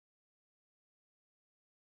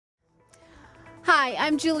Hi,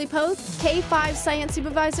 I'm Julie Poth, K-5 Science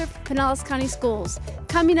Supervisor for Pinellas County Schools.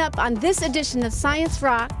 Coming up on this edition of Science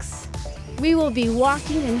Rocks, we will be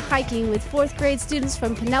walking and hiking with 4th grade students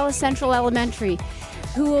from Pinellas Central Elementary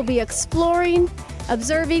who will be exploring,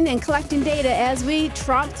 observing, and collecting data as we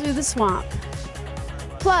tromp through the swamp.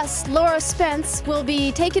 Plus, Laura Spence will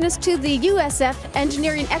be taking us to the USF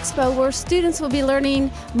Engineering Expo where students will be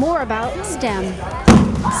learning more about STEM.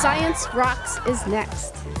 Science Rocks is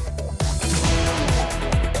next.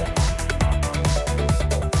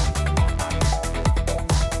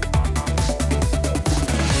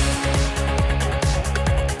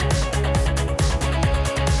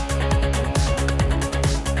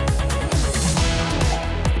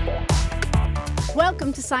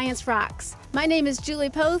 Welcome to Science Rocks. My name is Julie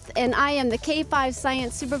Poth and I am the K-5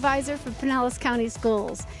 Science Supervisor for Pinellas County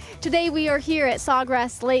Schools. Today we are here at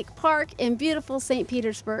Sawgrass Lake Park in beautiful St.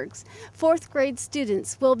 Petersburg. 4th grade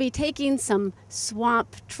students will be taking some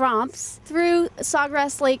swamp tromps through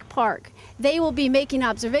Sawgrass Lake Park. They will be making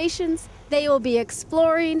observations, they will be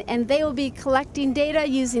exploring, and they will be collecting data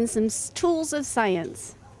using some tools of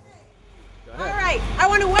science. All right, I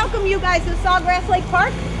want to welcome you guys to Sawgrass Lake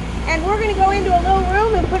Park. And we're going to go into a little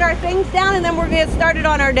room and put our things down, and then we're going to get started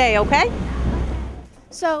on our day, okay?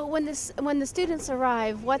 So when the students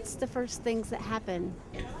arrive, what's the first things that happen?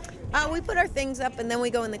 We put our things up, and then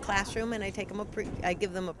we go in the classroom, and I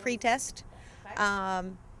give them a pre-test,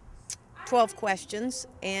 12 questions,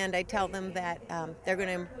 and I tell them that they're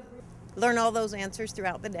going to learn all those answers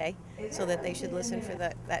throughout the day, so that they should listen for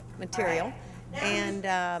that material. And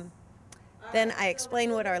then I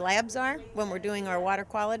explain what our labs are when we're doing our water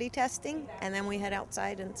quality testing, and then we head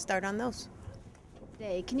outside and start on those.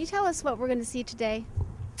 Can you tell us what we're going to see today?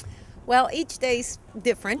 Well, each day's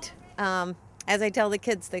different. As I tell the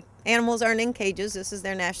kids, the animals aren't in cages. This is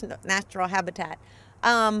their natural habitat.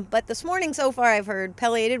 But this morning so far I've heard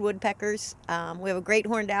pileated woodpeckers. We have a great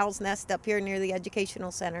horned owl's nest up here near the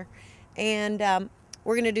educational center. And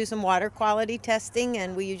we're going to do some water quality testing,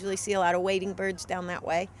 and we usually see a lot of wading birds down that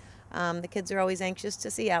way. The kids are always anxious to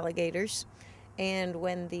see alligators, and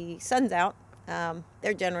when the sun's out,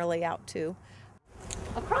 they're generally out too.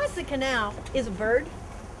 Across the canal is a bird,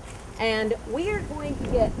 and we are going to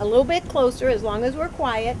get a little bit closer as long as we're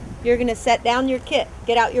quiet. You're going to set down your kit,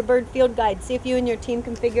 get out your bird field guide, see if you and your team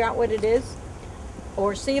can figure out what it is,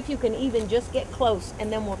 or see if you can even just get close,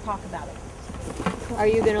 and then we'll talk about it. Are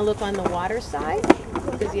you going to look on the water side?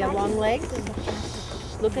 Does he have long legs?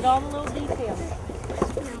 Look at all the little details.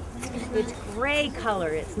 It's gray color.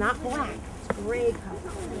 It's not black. It's gray color.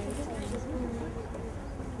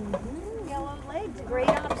 Yellow legs. Great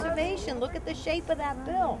observation. Look at the shape of that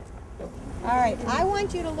bill. All right. I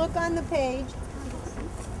want you to look on the page.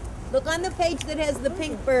 Look on the page that has the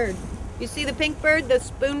pink bird. You see the pink bird, the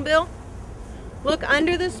spoonbill? Look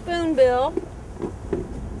under the spoonbill.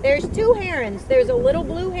 There's 2 herons. There's a little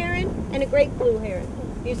blue heron and a great blue heron.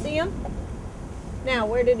 Do you see him? Now,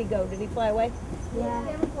 where did he go? Did he fly away?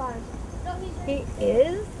 Yeah. He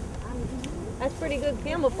is? That's pretty good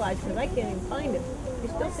camouflage because I can't even find him. You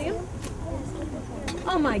still see him?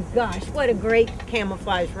 Oh my gosh, what a great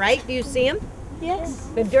camoufage, right? Do you see him? Yes.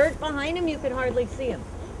 The dirt behind him, you can hardly see him.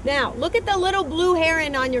 Now, look at the little blue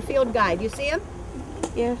heron on your field guide. You see him?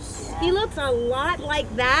 Yes. He looks a lot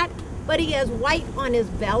like that, but he has white on his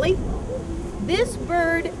belly. This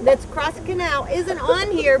bird that's across the canal isn't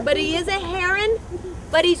on here, but he is a heron.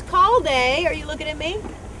 But he's called are you looking at me?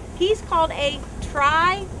 He's called a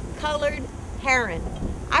tri-colored heron.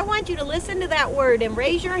 I want you to listen to that word and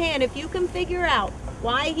raise your hand if you can figure out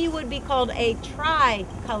why he would be called a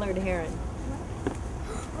tri-colored heron.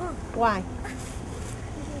 Why?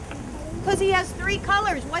 Because he has 3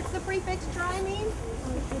 colors. What's the prefix tri mean?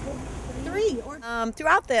 3.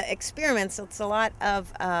 Throughout the experiments, it's a lot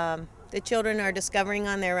of the children are discovering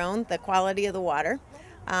on their own the quality of the water.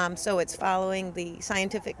 So it's following the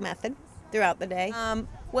scientific method throughout the day.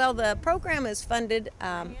 Well, the program is funded.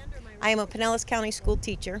 I am a Pinellas County school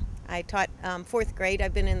teacher. I taught 4th grade.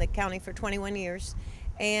 I've been in the county for 21 years.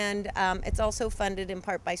 And it's also funded in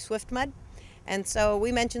part by SwiftMud. And so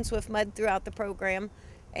we mention SwiftMud throughout the program.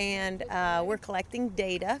 And we're collecting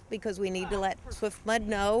data because we need to let SwiftMud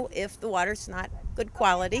know if the water's not good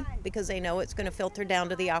quality, because they know it's going to filter down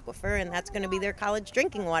to the aquifer, and that's going to be their college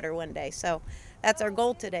drinking water one day. So that's our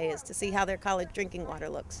goal today, is to see how their college drinking water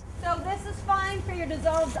looks. So this is fine for your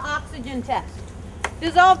dissolved oxygen test.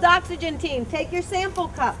 Dissolved oxygen team, take your sample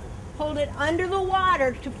cup, hold it under the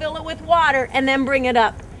water to fill it with water, and then bring it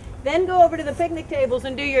up. Then go over to the picnic tables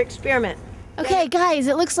and do your experiment. Okay, guys,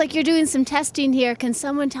 it looks like you're doing some testing here. Can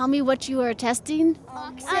someone tell me what you are testing?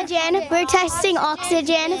 Oxygen. We're testing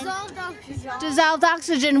oxygen. Dissolved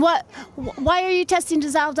oxygen. Why are you testing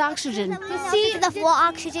dissolved oxygen? To see the flow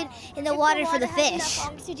oxygen in the water for the fish.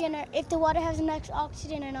 Oxygen, or if the water has enough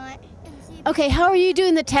oxygen or not. Okay, how are you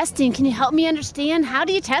doing the testing? Can you help me understand? How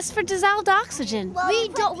do you test for dissolved oxygen? We're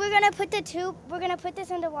gonna put the tube. We're gonna put this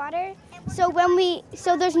in the water. So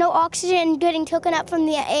there's no oxygen getting taken up from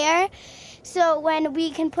the air. So when we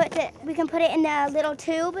can put it in the little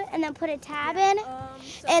tube and then put a tab in,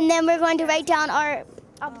 and then we're going to write down our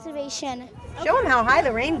observation. Show them how high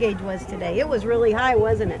the rain gauge was today. It was really high,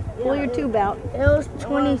 wasn't it? Pull your tube out. It was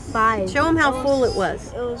 25. Show them how full it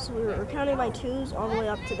was. We were counting my tubes all the way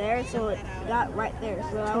up to there, so it got right there.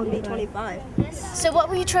 So that would be 25. So what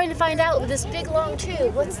were you trying to find out with this big long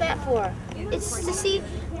tube? What's that for? It's to see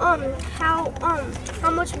how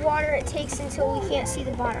much water it takes until we can't see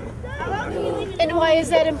the bottom. And why is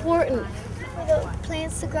that important? For the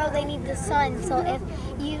plants to grow, they need the sun. So if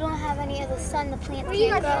you don't have any of the sun, the plants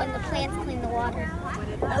can't grow, and the plants clean the water.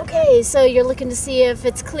 Okay, so you're looking to see if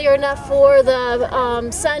it's clear enough for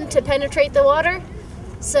the sun to penetrate the water,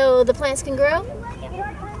 so the plants can grow.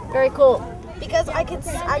 Very cool. Because I could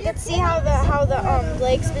see how the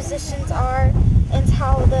legs positions are, and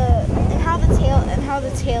how the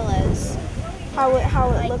tail is,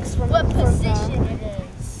 how it looks from What from position it is.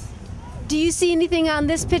 Do you see anything on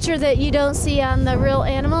this picture that you don't see on the real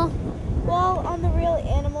animal? Well, on the real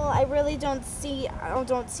animal, I really don't see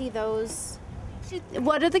those.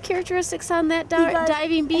 What are the characteristics on that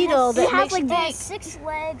diving beetle that makes you It has think? 6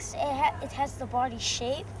 legs. It has the body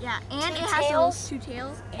shape. Yeah, and Two it has tails. those 2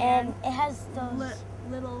 tails And it has those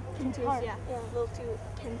little pincers. Yeah, little 2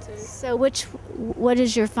 pincers. So what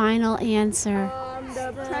is your final answer?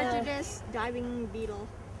 The prejudice diving beetle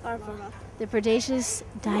larva. The predaceous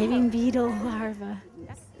diving beetle larva.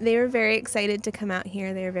 They were very excited to come out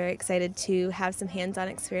here. They were very excited to have some hands-on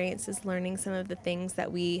experiences learning some of the things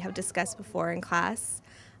that we have discussed before in class.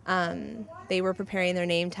 They were preparing their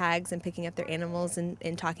name tags and picking up their animals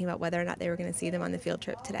and talking about whether or not they were going to see them on the field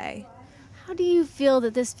trip today. How do you feel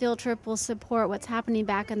that this field trip will support what's happening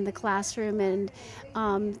back in the classroom, and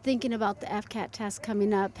thinking about the FCAT test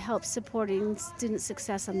coming up helps supporting student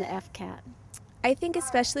success on the FCAT? I think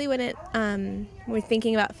especially when we're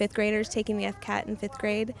thinking about 5th graders taking the FCAT in 5th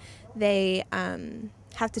grade, they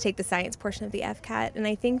have to take the science portion of the FCAT, and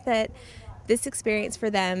I think that this experience for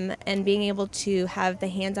them and being able to have the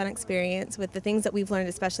hands-on experience with the things that we've learned,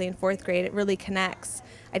 especially in 4th grade, it really connects.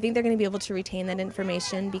 I think they're going to be able to retain that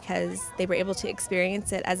information because they were able to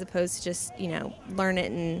experience it as opposed to just, learn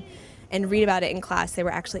it and read about it in class. They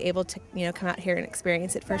were actually able to, come out here and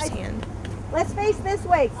experience it firsthand. Let's face this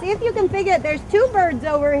way. See if you can figure it. There's 2 birds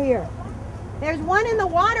over here. There's one in the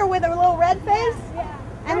water with a little red face,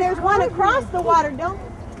 and there's one across the water.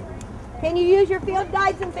 Can you use your field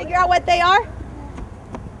guides and figure out what they are?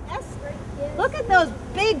 Yes. Look at those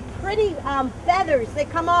big, pretty feathers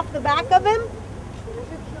that come off the back of him.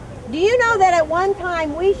 Do you know that at one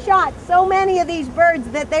time we shot so many of these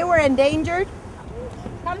birds that they were endangered?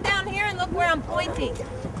 Come down here and look where I'm pointing.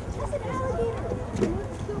 That's an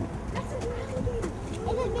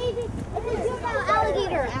alligator.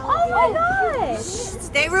 Alligator. Oh my gosh!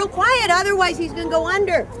 Stay real quiet, otherwise he's gonna go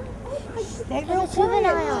under. Stay real quiet.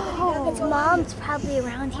 Its mom's probably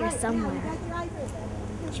around here somewhere.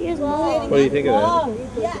 What do you think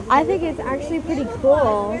of that? I think it's actually pretty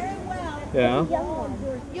cool. Yeah?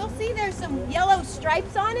 You'll see there's some yellow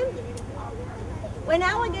stripes on him. When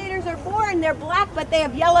alligators are born, they're black, but they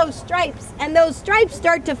have yellow stripes, and those stripes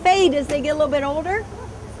start to fade as they get a little bit older.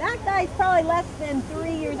 That guy's probably less than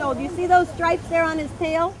 3 years old. You see those stripes there on his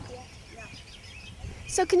tail?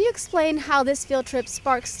 So can you explain how this field trip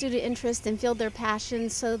sparks student interest and fueled their passion,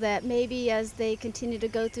 so that maybe as they continue to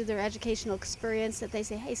go through their educational experience that they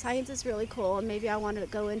say, hey, science is really cool and maybe I want to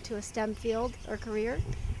go into a STEM field or career?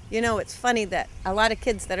 You know, it's funny that a lot of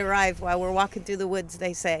kids that arrive while we're walking through the woods,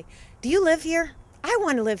 they say, do you live here? I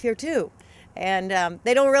want to live here too. And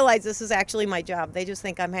they don't realize this is actually my job. They just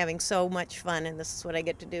think I'm having so much fun and this is what I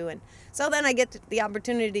get to do. And so then I get the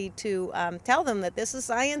opportunity to tell them that this is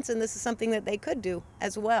science and this is something that they could do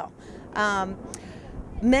as well.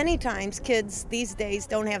 Many times kids these days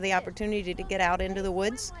don't have the opportunity to get out into the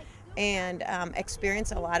woods and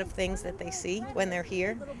experience a lot of things that they see when they're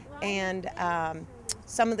here. And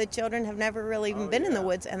some of the children have never really even been in the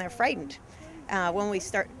woods and they're frightened when we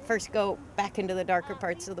first go back into the darker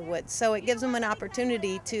parts of the woods. So it gives them an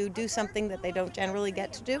opportunity to do something that they don't generally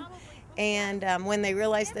get to do. And when they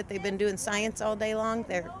realize that they've been doing science all day long,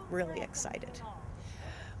 they're really excited.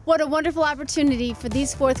 What a wonderful opportunity for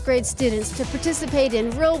these 4th grade students to participate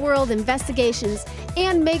in real-world investigations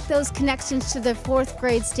and make those connections to their 4th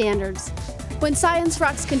grade standards. When Science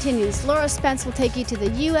Rocks continues, Laura Spence will take you to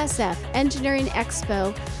the USF Engineering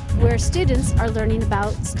Expo, where students are learning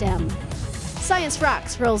about STEM. Science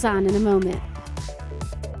Rocks rolls on in a moment.